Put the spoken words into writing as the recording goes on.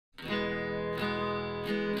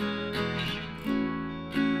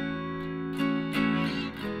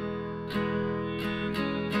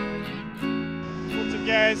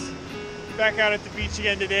Back out at the beach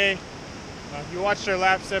again today. If you watched our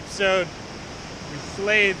last episode, we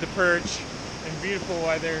slayed the perch in beautiful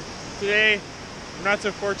weather. Today, we're not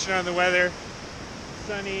so fortunate on the weather.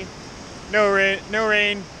 Sunny, no rain,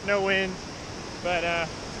 no wind, but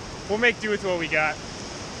we'll make do with what we got.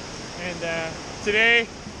 And today,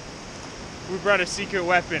 we brought a secret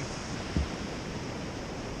weapon.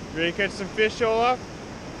 Ready to catch some fish, Olaf?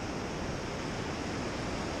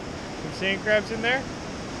 Some sand crabs in there.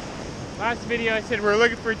 Last video I said we were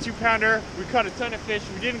looking for a 2-pounder. We caught a ton of fish.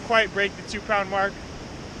 We didn't quite break the 2-pound mark.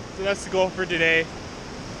 So that's the goal for today.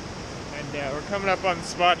 And we're coming up on the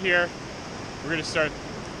spot here. We're gonna start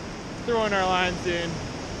throwing our lines in.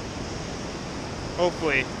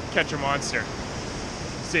 Hopefully catch a monster.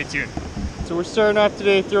 Stay tuned. So we're starting off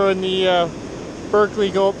today throwing the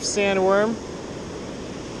Berkeley Gulp sandworm.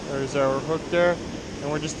 There's our hook there.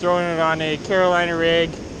 And we're just throwing it on a Carolina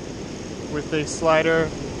rig with a slider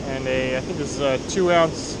and I think this is a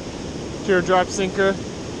 2-ounce teardrop sinker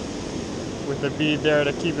with a bead there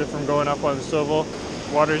to keep it from going up on the swivel.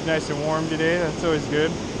 Water's nice and warm today, that's always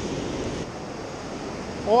good.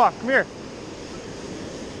 Olaf, come here.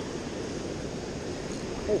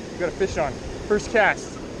 Oh, we got a fish on. First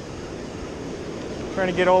cast. Trying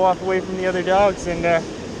to get Olaf away from the other dogs and got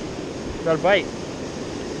a bite.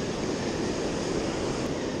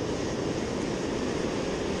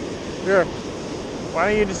 Here. Why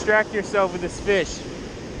don't you distract yourself with this fish?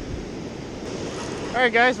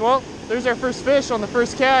 Alright guys, well, there's our first fish on the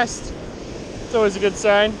first cast. It's always a good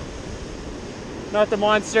sign. Not the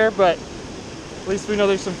monster, but at least we know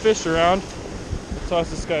there's some fish around. We'll toss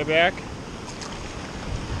this guy back.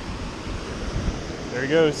 There he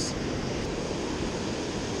goes.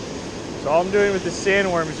 So all I'm doing with this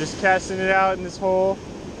sandworm is just casting it out in this hole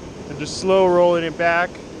and just slow rolling it back.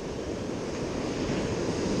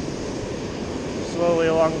 Slowly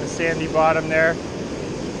along the sandy bottom there.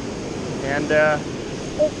 And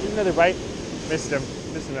oh, another bite. Missed him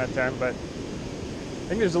that time, but I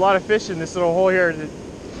think there's a lot of fish in this little hole here that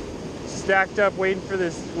stacked up waiting for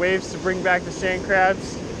this waves to bring back the sand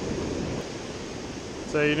crabs.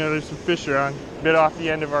 So you know there's some fish around. Bit off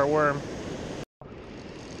the end of our worm.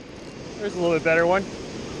 There's a little bit better one.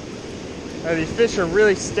 These fish are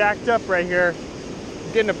really stacked up right here.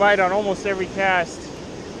 I'm getting a bite on almost every cast.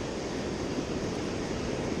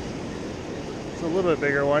 It's a little bit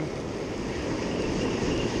bigger one.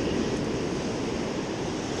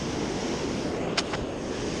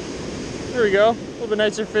 There we go. A little bit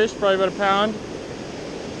nicer fish, probably about a pound.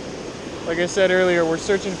 Like I said earlier, we're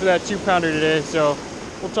searching for that 2-pounder today, so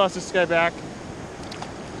we'll toss this guy back.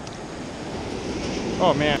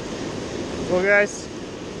 Oh man. Well guys,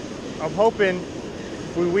 I'm hoping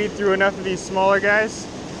if we weed through enough of these smaller guys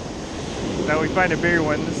that we find a bigger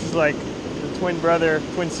one. This is like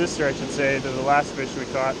twin sister I should say, to the last fish we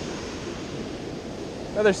caught.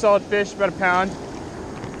 Another solid fish, about a pound.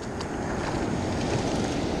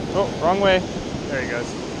 Oh, wrong way. There he goes.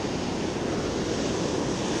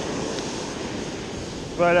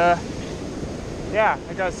 But yeah,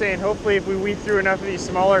 like I was saying, hopefully if we weed through enough of these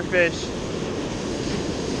smaller fish,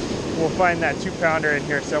 we'll find that 2-pounder in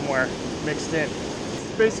here somewhere mixed in.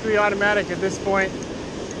 It's basically automatic at this point.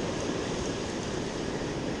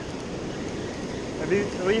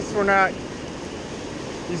 At least we're not,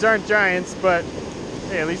 these aren't giants, but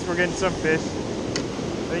hey, at least we're getting some fish.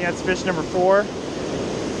 I think that's fish number 4.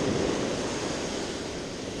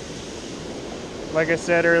 Like I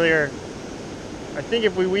said earlier, I think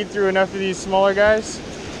if we weed through enough of these smaller guys,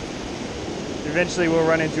 eventually we'll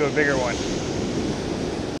run into a bigger one.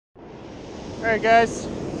 Alright guys,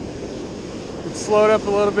 it slowed up a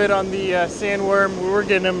little bit on the sandworm. We were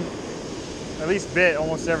getting them at least bit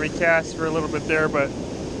almost every cast for a little bit there, but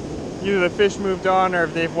either the fish moved on or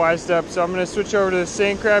they've wised up. So I'm going to switch over to the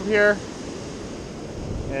sand crab here.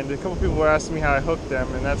 And a couple people were asking me how I hooked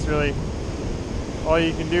them, and that's really all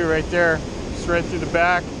you can do right there. Just right through the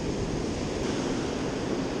back.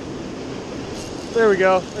 There we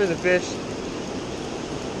go. There's a fish.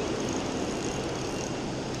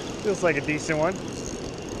 Feels like a decent one.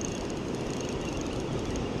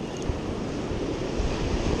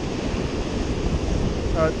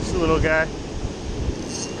 Oh, just a little guy.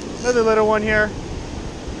 Another little one here.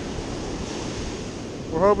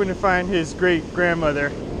 We're hoping to find his great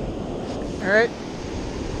grandmother. Alright.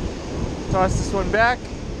 Toss this one back.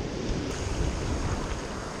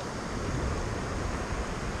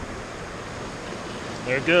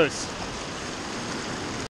 There it goes.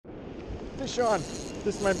 Fish on.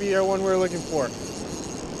 This might be our one we're looking for.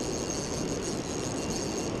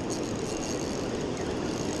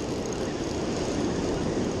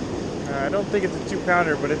 I don't think it's a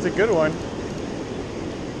 2-pounder, but it's a good one.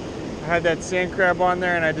 I had that sand crab on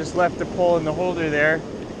there and I just left the pole in the holder there.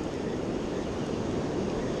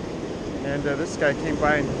 And this guy came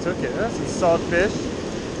by and took it. That's a solid fish.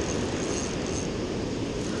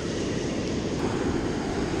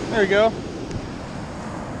 There we go.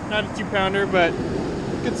 Not a 2-pounder, but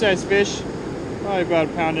good sized fish. Probably about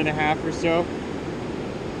 1.5 pounds or so.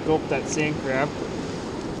 Gulp that sand crab.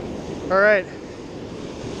 All right.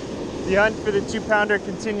 The hunt for the 2-pounder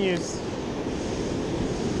continues.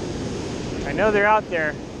 I know they're out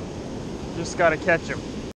there. Just gotta catch them.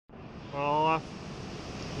 Well,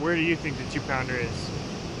 where do you think the 2-pounder is?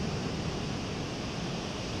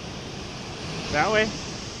 That way?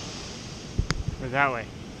 Or that way?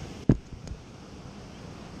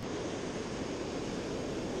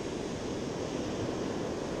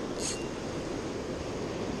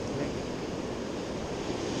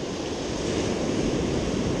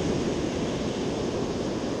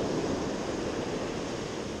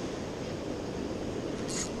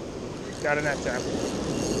 Got it that time.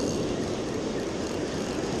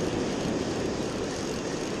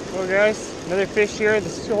 Well guys, another fish here.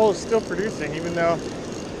 This hole is still producing, even though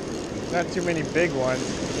not too many big ones.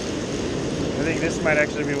 I think this might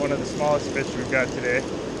actually be one of the smallest fish we've got today.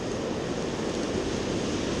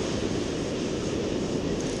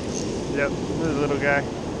 Yep, this is a little guy.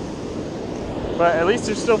 But at least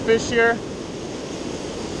there's still fish here.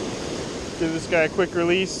 Give this guy a quick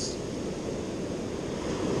release.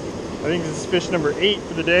 I think this is fish number 8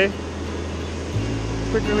 for the day.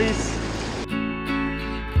 Quick release.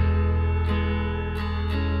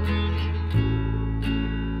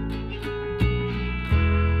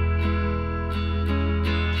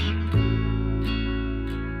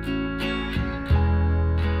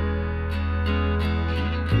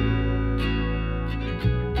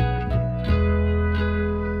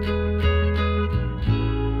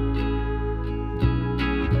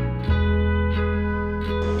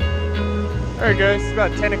 Alright guys, it's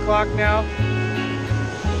about 10 o'clock now.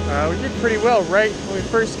 We did pretty well right when we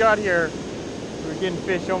first got here. We were getting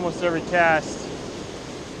fish almost every cast.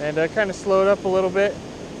 And kind of slowed up a little bit.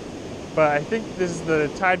 But I think this is the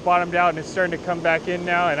tide bottomed out and it's starting to come back in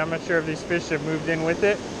now. And I'm not sure if these fish have moved in with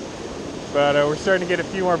it. But we're starting to get a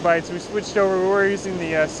few more bites. We switched over. We were using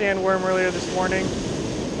the sandworm earlier this morning.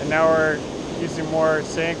 And now we're using more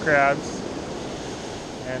sand crabs.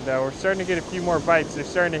 And we're starting to get a few more bites. They're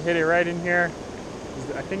starting to hit it right in here.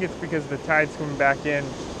 I think it's because the tide's coming back in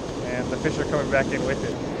and the fish are coming back in with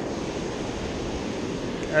it.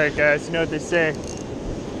 Alright guys, you know what they say.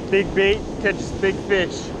 Big bait catches big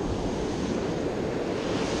fish.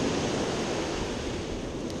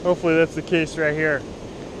 Hopefully that's the case right here.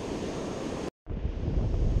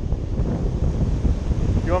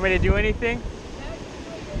 You want me to do anything?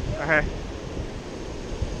 Okay.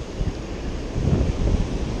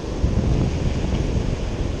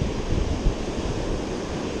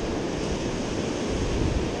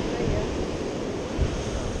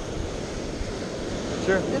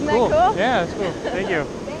 Sure. Isn't that cool? Yeah, that's cool. Thank you.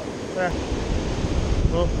 Yeah.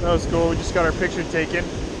 Well, that was cool. We just got our picture taken.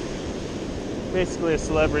 Basically a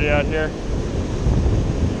celebrity out here.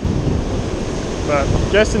 But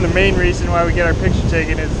I'm guessing the main reason why we get our picture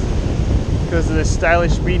taken is because of this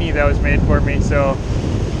stylish beanie that was made for me. So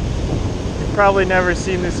you've probably never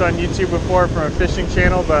seen this on YouTube before from a fishing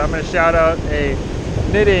channel, but I'm going to shout out a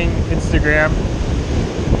knitting Instagram.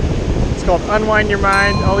 It's called Unwind Your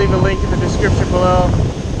Mind. I'll leave a link in the description below.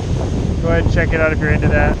 Go ahead and check it out if you're into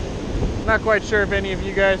that. I'm not quite sure if any of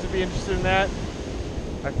you guys would be interested in that.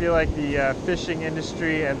 I feel like the fishing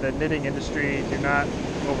industry and the knitting industry do not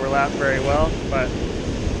overlap very well, but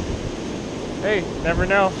hey, never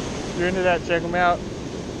know. If you're into that, check them out.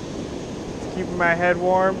 It's keeping my head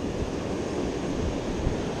warm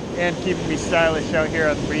and keeping me stylish out here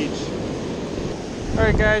on the beach.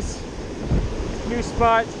 Alright guys, new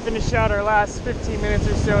spot to finish out our last 15 minutes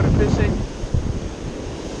or so of fishing.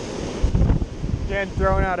 Again,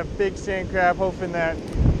 throwing out a big sand crab, hoping that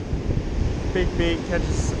big bait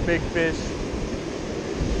catches some big fish.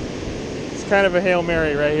 It's kind of a Hail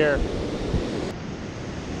Mary right here.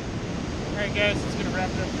 Alright guys, that's going to wrap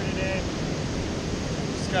it up for today.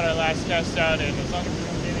 Just got our last cast out, and as long as we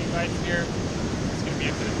don't get any bites here, it's going to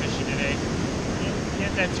be it for the fishing today.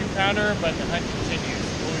 Get that 2-pounder, but the hunt continues.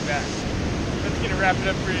 We'll be back. That's going to wrap it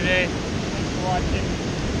up for today. Thanks for watching,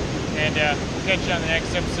 and we'll catch you on the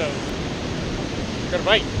next episode. Got a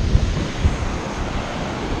bite.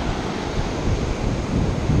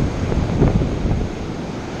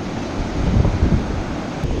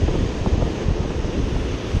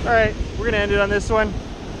 Alright, we're going to end it on this one.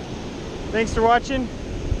 Thanks for watching,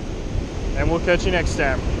 and we'll catch you next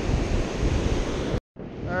time.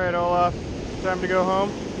 Alright. Alright, Olaf, time to go home.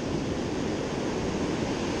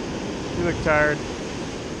 You look tired.